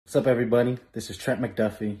What's up, everybody? This is Trent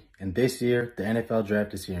McDuffie, and this year, the NFL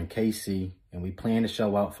Draft is here in KC, and we plan to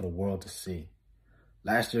show out for the world to see.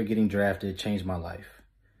 Last year, getting drafted changed my life,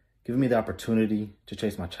 giving me the opportunity to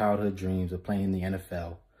chase my childhood dreams of playing in the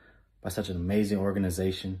NFL by such an amazing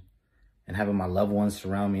organization, and having my loved ones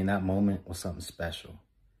surround me in that moment was something special.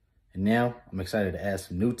 And now, I'm excited to add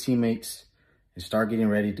some new teammates and start getting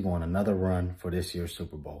ready to go on another run for this year's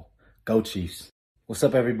Super Bowl. Go Chiefs! What's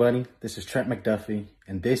up, everybody? This is Trent McDuffie,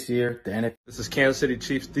 and this year, the NFL... This is Kansas City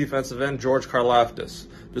Chiefs defensive end George Karlaftis.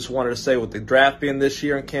 Just wanted to say, with the draft being this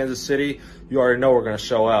year in Kansas City, you already know we're going to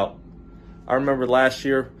show out. I remember last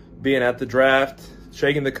year being at the draft,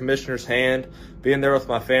 shaking the commissioner's hand, being there with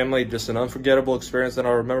my family, just an unforgettable experience that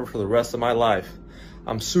I'll remember for the rest of my life.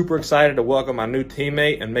 I'm super excited to welcome my new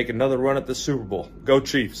teammate and make another run at the Super Bowl. Go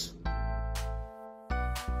Chiefs!